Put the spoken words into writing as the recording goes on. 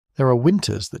There are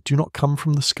winters that do not come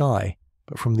from the sky,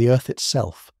 but from the earth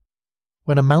itself.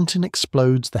 When a mountain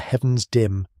explodes, the heavens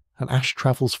dim, and ash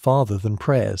travels farther than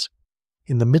prayers.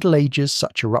 In the Middle Ages,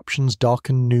 such eruptions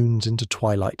darkened noons into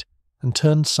twilight and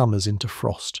turned summers into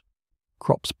frost.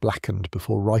 Crops blackened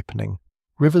before ripening,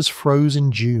 rivers froze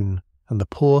in June, and the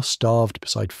poor starved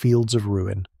beside fields of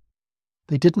ruin.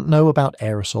 They didn't know about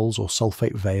aerosols or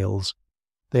sulfate veils.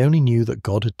 They only knew that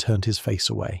God had turned his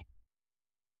face away.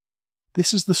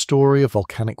 This is the story of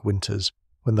volcanic winters,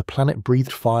 when the planet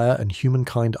breathed fire and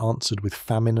humankind answered with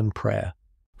famine and prayer.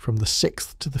 From the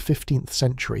 6th to the 15th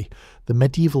century, the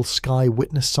medieval sky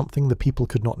witnessed something the people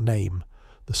could not name: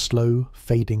 the slow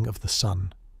fading of the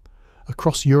sun.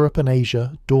 Across Europe and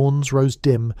Asia, dawns rose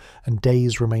dim and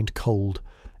days remained cold,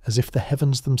 as if the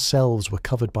heavens themselves were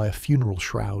covered by a funeral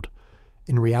shroud.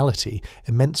 In reality,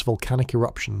 immense volcanic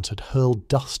eruptions had hurled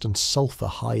dust and sulphur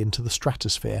high into the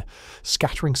stratosphere,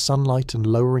 scattering sunlight and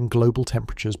lowering global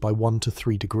temperatures by 1 to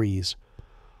 3 degrees.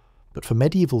 But for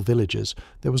medieval villagers,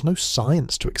 there was no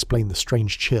science to explain the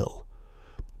strange chill.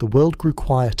 The world grew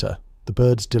quieter, the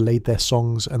birds delayed their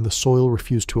songs, and the soil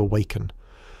refused to awaken.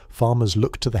 Farmers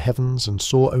looked to the heavens and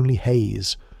saw only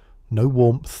haze. No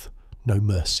warmth, no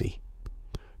mercy.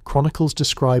 Chronicles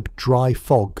describe dry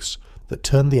fogs that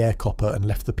turned the air copper and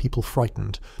left the people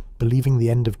frightened, believing the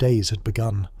end of days had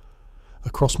begun.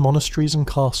 Across monasteries and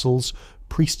castles,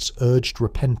 priests urged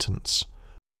repentance,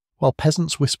 while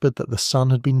peasants whispered that the sun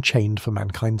had been chained for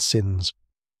mankind's sins.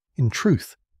 In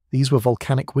truth, these were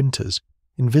volcanic winters,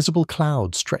 invisible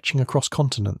clouds stretching across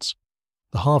continents.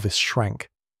 The harvest shrank,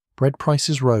 bread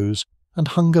prices rose, and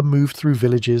hunger moved through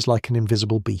villages like an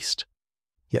invisible beast.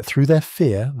 Yet through their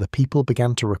fear, the people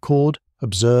began to record,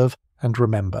 observe, and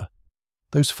remember.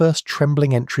 Those first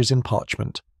trembling entries in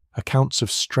parchment, accounts of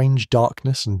strange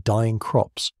darkness and dying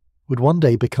crops, would one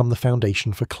day become the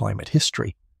foundation for climate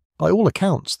history. By all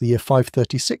accounts, the year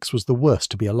 536 was the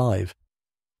worst to be alive.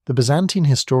 The Byzantine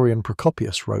historian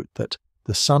Procopius wrote that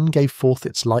the sun gave forth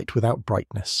its light without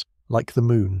brightness, like the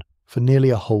moon, for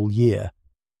nearly a whole year.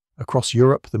 Across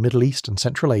Europe, the Middle East, and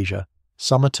Central Asia,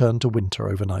 summer turned to winter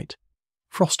overnight.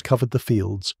 Frost covered the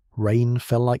fields, rain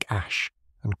fell like ash,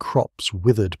 and crops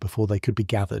withered before they could be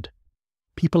gathered.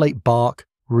 People ate bark,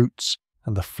 roots,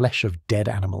 and the flesh of dead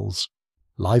animals.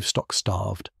 Livestock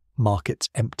starved, markets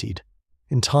emptied.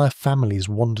 Entire families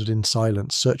wandered in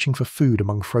silence, searching for food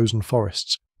among frozen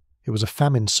forests. It was a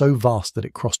famine so vast that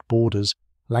it crossed borders,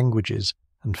 languages,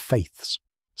 and faiths.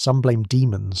 Some blamed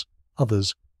demons,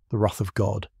 others the wrath of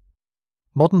God.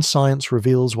 Modern science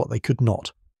reveals what they could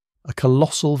not. A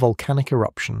colossal volcanic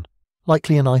eruption,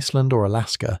 likely in Iceland or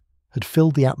Alaska, had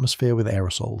filled the atmosphere with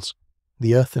aerosols.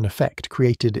 The Earth, in effect,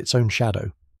 created its own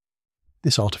shadow.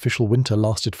 This artificial winter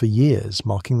lasted for years,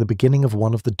 marking the beginning of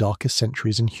one of the darkest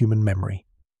centuries in human memory.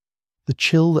 The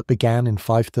chill that began in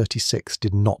 536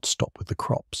 did not stop with the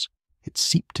crops. It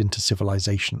seeped into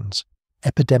civilizations.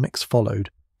 Epidemics followed,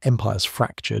 empires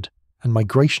fractured, and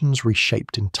migrations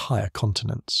reshaped entire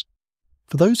continents.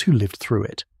 For those who lived through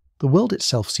it, the world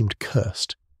itself seemed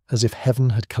cursed, as if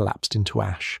heaven had collapsed into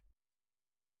ash.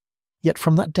 Yet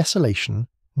from that desolation,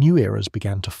 new eras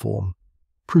began to form,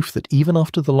 proof that even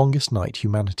after the longest night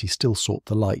humanity still sought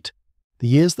the light. The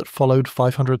years that followed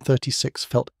 536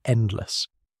 felt endless,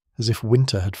 as if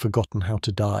winter had forgotten how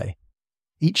to die.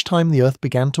 Each time the earth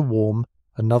began to warm,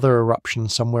 another eruption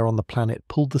somewhere on the planet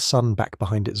pulled the sun back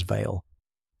behind its veil.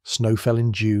 Snow fell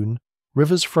in June,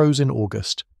 rivers froze in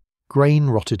August, grain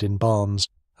rotted in barns,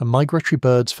 and migratory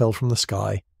birds fell from the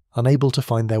sky, unable to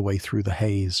find their way through the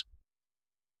haze.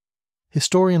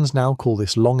 Historians now call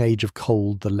this long age of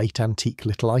cold the late antique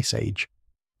Little Ice Age,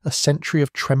 a century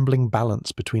of trembling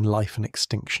balance between life and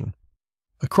extinction.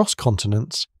 Across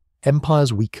continents,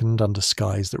 empires weakened under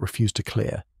skies that refused to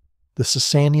clear. The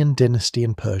Sasanian dynasty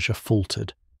in Persia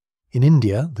faltered. In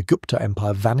India, the Gupta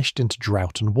Empire vanished into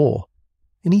drought and war.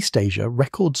 In East Asia,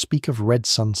 records speak of red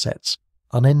sunsets,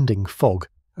 unending fog,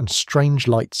 and strange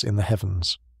lights in the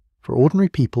heavens. For ordinary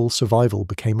people, survival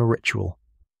became a ritual.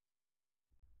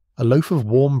 A loaf of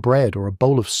warm bread or a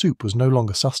bowl of soup was no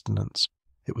longer sustenance,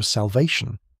 it was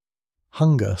salvation.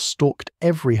 Hunger stalked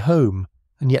every home,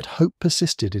 and yet hope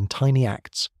persisted in tiny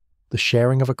acts, the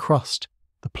sharing of a crust,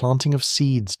 the planting of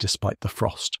seeds despite the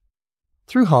frost.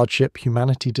 Through hardship,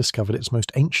 humanity discovered its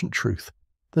most ancient truth,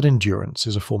 that endurance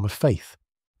is a form of faith.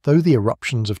 Though the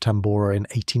eruptions of Tambora in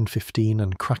 1815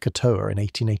 and Krakatoa in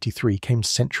 1883 came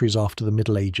centuries after the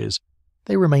Middle Ages,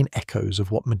 they remain echoes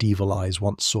of what medieval eyes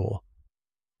once saw.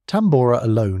 Tambora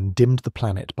alone dimmed the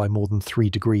planet by more than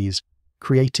 3 degrees,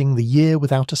 creating the year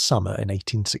without a summer in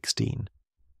 1816.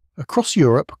 Across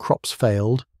Europe, crops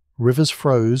failed, rivers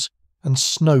froze, and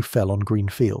snow fell on green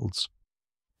fields.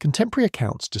 Contemporary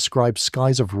accounts describe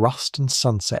skies of rust and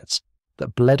sunsets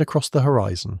that bled across the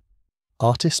horizon.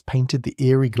 Artists painted the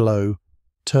eerie glow,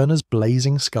 Turner's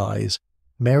blazing skies,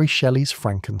 Mary Shelley's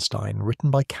Frankenstein, written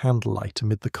by candlelight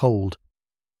amid the cold.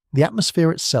 The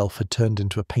atmosphere itself had turned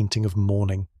into a painting of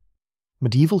mourning.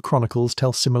 Medieval chronicles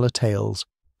tell similar tales: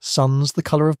 suns the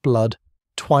colour of blood,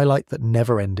 twilight that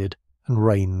never ended, and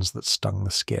rains that stung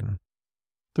the skin.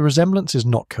 The resemblance is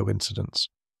not coincidence.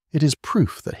 It is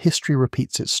proof that history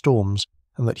repeats its storms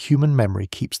and that human memory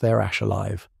keeps their ash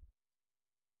alive.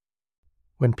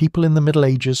 When people in the Middle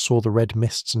Ages saw the red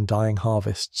mists and dying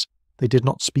harvests, they did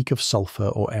not speak of sulphur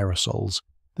or aerosols.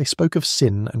 They spoke of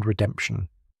sin and redemption.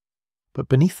 But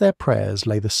beneath their prayers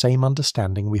lay the same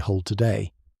understanding we hold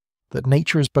today, that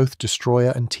nature is both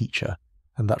destroyer and teacher,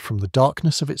 and that from the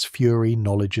darkness of its fury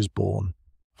knowledge is born.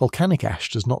 Volcanic ash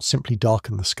does not simply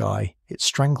darken the sky, it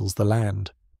strangles the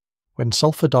land. When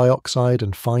sulphur dioxide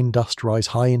and fine dust rise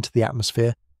high into the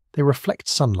atmosphere, they reflect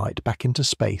sunlight back into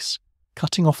space,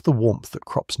 cutting off the warmth that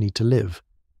crops need to live.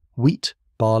 Wheat,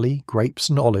 barley, grapes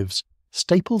and olives,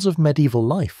 staples of medieval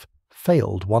life,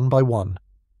 failed one by one.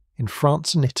 In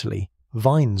France and Italy,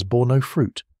 vines bore no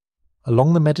fruit.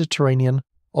 Along the Mediterranean,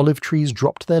 olive trees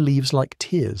dropped their leaves like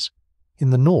tears.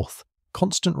 In the north,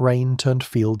 constant rain turned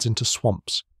fields into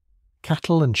swamps.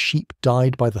 Cattle and sheep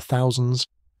died by the thousands,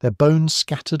 their bones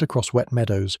scattered across wet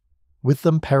meadows. With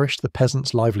them perished the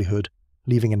peasants' livelihood,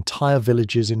 leaving entire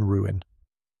villages in ruin.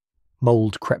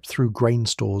 Mould crept through grain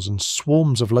stores and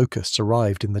swarms of locusts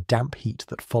arrived in the damp heat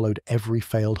that followed every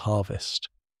failed harvest.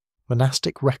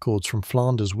 Monastic records from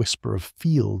Flanders whisper of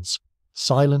fields,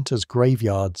 silent as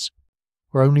graveyards,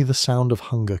 where only the sound of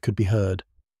hunger could be heard.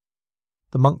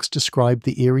 The monks described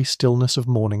the eerie stillness of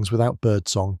mornings without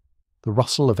birdsong, the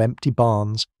rustle of empty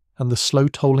barns, and the slow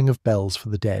tolling of bells for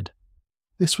the dead.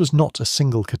 This was not a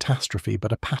single catastrophe,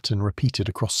 but a pattern repeated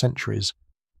across centuries.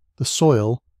 The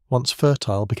soil, once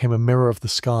fertile, became a mirror of the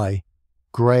sky,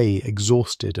 grey,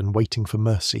 exhausted, and waiting for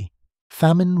mercy.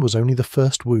 Famine was only the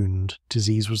first wound,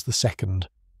 disease was the second.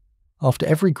 After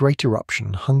every great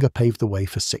eruption, hunger paved the way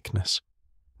for sickness.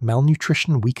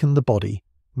 Malnutrition weakened the body,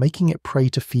 making it prey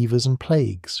to fevers and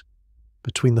plagues.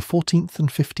 Between the 14th and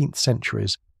 15th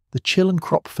centuries, the chill and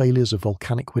crop failures of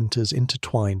volcanic winters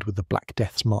intertwined with the Black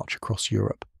Death's march across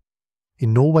Europe.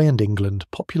 In Norway and England,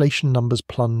 population numbers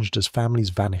plunged as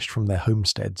families vanished from their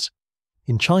homesteads.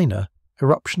 In China,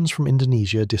 eruptions from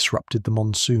Indonesia disrupted the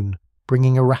monsoon,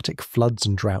 bringing erratic floods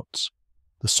and droughts.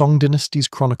 The Song dynasty's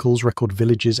chronicles record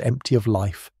villages empty of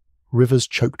life, rivers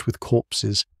choked with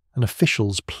corpses, and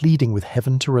officials pleading with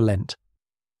heaven to relent.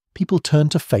 People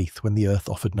turned to faith when the earth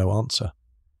offered no answer.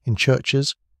 In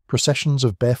churches, processions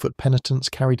of barefoot penitents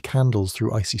carried candles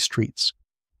through icy streets.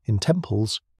 In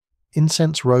temples,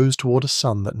 incense rose toward a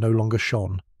sun that no longer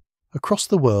shone. Across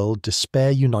the world,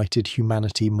 despair united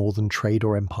humanity more than trade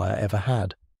or empire ever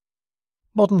had.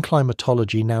 Modern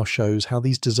climatology now shows how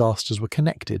these disasters were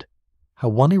connected, how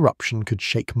one eruption could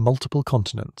shake multiple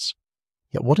continents.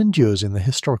 Yet what endures in the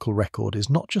historical record is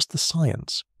not just the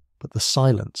science, but the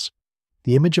silence,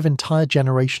 the image of entire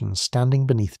generations standing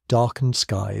beneath darkened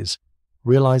skies,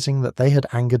 realizing that they had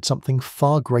angered something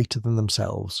far greater than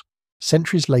themselves.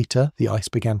 Centuries later, the ice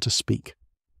began to speak.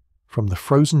 From the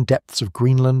frozen depths of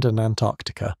Greenland and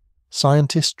Antarctica,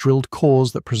 scientists drilled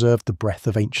cores that preserved the breath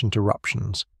of ancient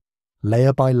eruptions.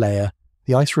 Layer by layer,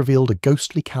 the ice revealed a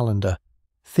ghostly calendar,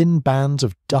 thin bands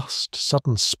of dust,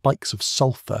 sudden spikes of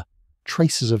sulphur,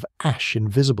 traces of ash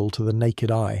invisible to the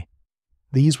naked eye.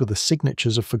 These were the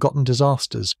signatures of forgotten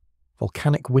disasters,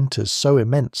 volcanic winters so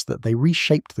immense that they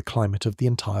reshaped the climate of the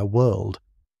entire world.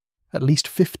 At least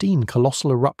 15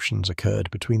 colossal eruptions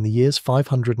occurred between the years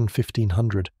 500 and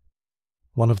 1500.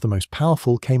 One of the most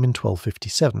powerful came in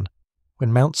 1257,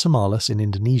 when Mount Semalas in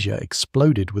Indonesia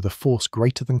exploded with a force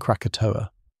greater than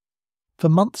Krakatoa. For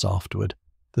months afterward,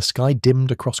 the sky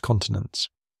dimmed across continents.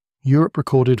 Europe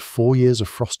recorded 4 years of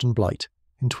frost and blight.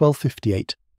 In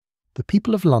 1258, the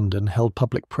people of London held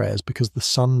public prayers because the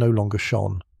sun no longer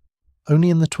shone. Only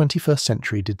in the 21st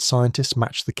century did scientists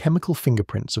match the chemical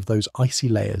fingerprints of those icy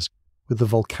layers with the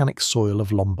volcanic soil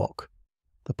of Lombok.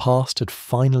 The past had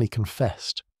finally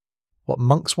confessed. What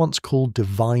monks once called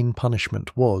divine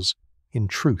punishment was, in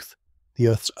truth, the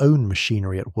Earth's own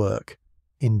machinery at work,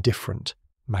 indifferent,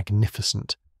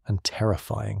 magnificent, and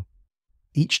terrifying.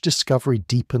 Each discovery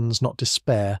deepens not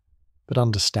despair, but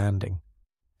understanding.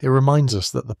 It reminds us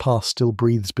that the past still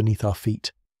breathes beneath our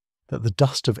feet, that the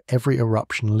dust of every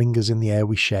eruption lingers in the air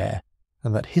we share,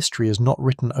 and that history is not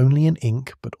written only in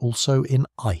ink but also in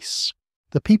ice.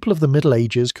 The people of the Middle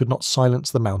Ages could not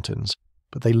silence the mountains,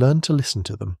 but they learned to listen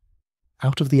to them.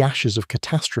 Out of the ashes of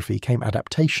catastrophe came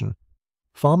adaptation.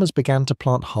 Farmers began to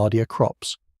plant hardier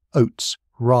crops, oats,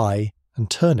 rye, and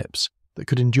turnips that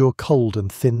could endure cold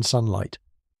and thin sunlight.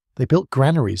 They built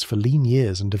granaries for lean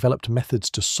years and developed methods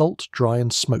to salt, dry,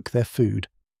 and smoke their food.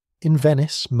 In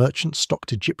Venice, merchants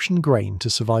stocked Egyptian grain to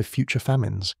survive future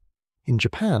famines. In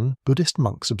Japan, Buddhist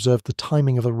monks observed the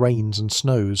timing of the rains and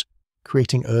snows,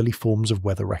 creating early forms of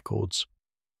weather records.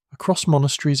 Across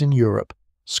monasteries in Europe,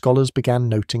 scholars began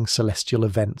noting celestial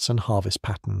events and harvest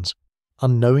patterns,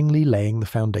 unknowingly laying the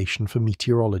foundation for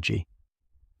meteorology.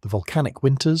 The volcanic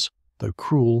winters, though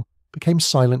cruel, became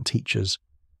silent teachers.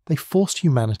 They forced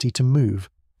humanity to move,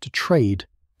 to trade,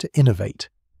 to innovate.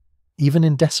 Even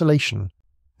in desolation,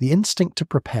 the instinct to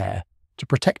prepare, to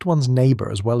protect one's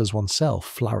neighbour as well as oneself,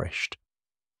 flourished.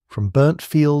 From burnt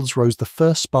fields rose the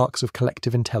first sparks of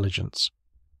collective intelligence.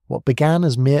 What began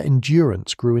as mere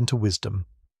endurance grew into wisdom.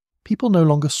 People no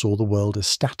longer saw the world as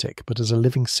static, but as a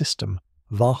living system,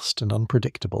 vast and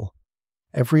unpredictable.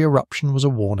 Every eruption was a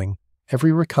warning,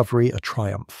 every recovery a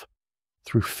triumph.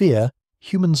 Through fear,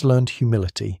 humans learned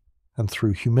humility, and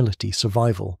through humility,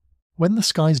 survival. When the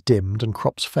skies dimmed and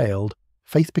crops failed,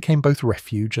 faith became both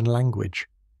refuge and language.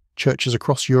 Churches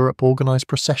across Europe organised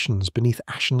processions beneath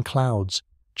ashen clouds,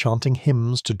 chanting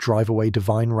hymns to drive away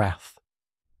divine wrath.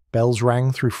 Bells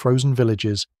rang through frozen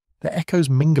villages, their echoes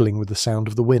mingling with the sound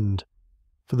of the wind.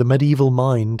 For the medieval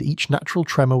mind, each natural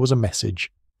tremor was a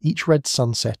message, each red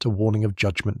sunset a warning of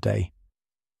Judgment Day.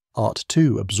 Art,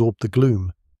 too, absorbed the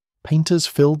gloom. Painters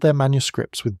filled their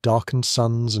manuscripts with darkened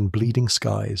suns and bleeding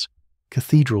skies.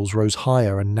 Cathedrals rose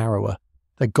higher and narrower,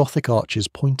 their Gothic arches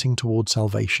pointing toward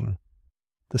salvation.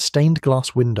 The stained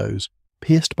glass windows,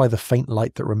 pierced by the faint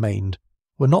light that remained,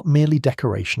 were not merely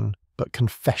decoration, but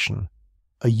confession,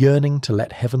 a yearning to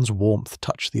let heaven's warmth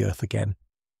touch the earth again.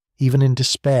 Even in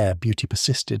despair, beauty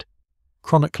persisted.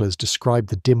 Chroniclers described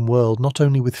the dim world not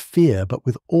only with fear, but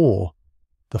with awe.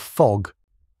 The fog,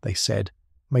 they said,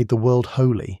 made the world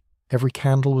holy. Every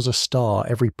candle was a star,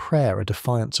 every prayer a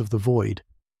defiance of the void.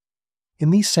 In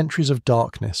these centuries of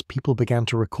darkness, people began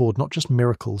to record not just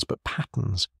miracles, but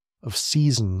patterns of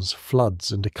seasons,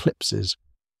 floods, and eclipses.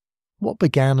 What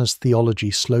began as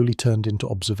theology slowly turned into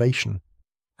observation.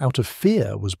 Out of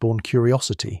fear was born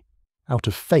curiosity. Out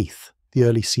of faith, the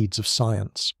early seeds of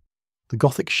science. The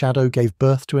Gothic shadow gave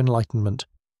birth to enlightenment,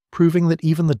 proving that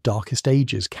even the darkest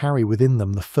ages carry within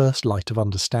them the first light of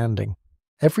understanding.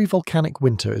 Every volcanic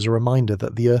winter is a reminder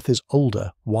that the earth is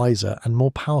older, wiser, and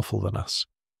more powerful than us.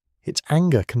 Its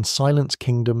anger can silence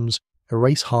kingdoms,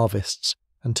 erase harvests,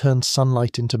 and turn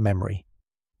sunlight into memory.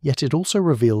 Yet it also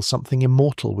reveals something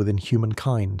immortal within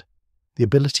humankind, the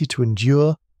ability to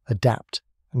endure, adapt,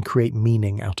 and create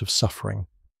meaning out of suffering.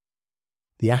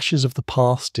 The ashes of the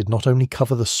past did not only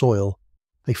cover the soil,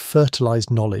 they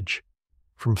fertilized knowledge.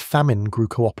 From famine grew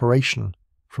cooperation,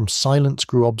 from silence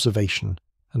grew observation,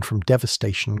 and from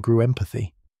devastation grew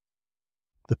empathy.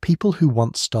 The people who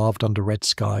once starved under red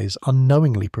skies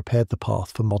unknowingly prepared the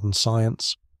path for modern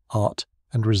science, art,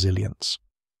 and resilience.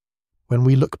 When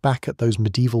we look back at those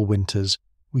medieval winters,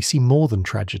 we see more than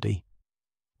tragedy.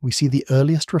 We see the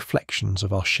earliest reflections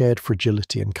of our shared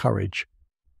fragility and courage.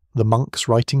 The monks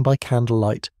writing by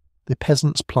candlelight, the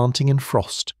peasants planting in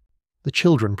frost, the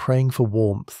children praying for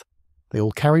warmth, they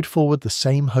all carried forward the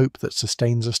same hope that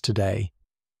sustains us today.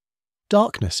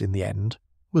 Darkness, in the end,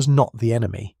 was not the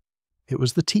enemy. It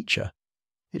was the teacher.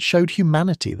 It showed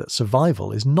humanity that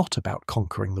survival is not about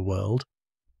conquering the world,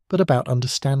 but about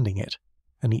understanding it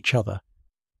and each other.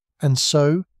 And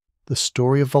so, the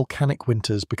story of volcanic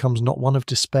winters becomes not one of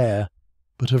despair,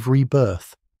 but of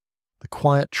rebirth, the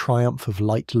quiet triumph of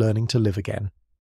light learning to live again.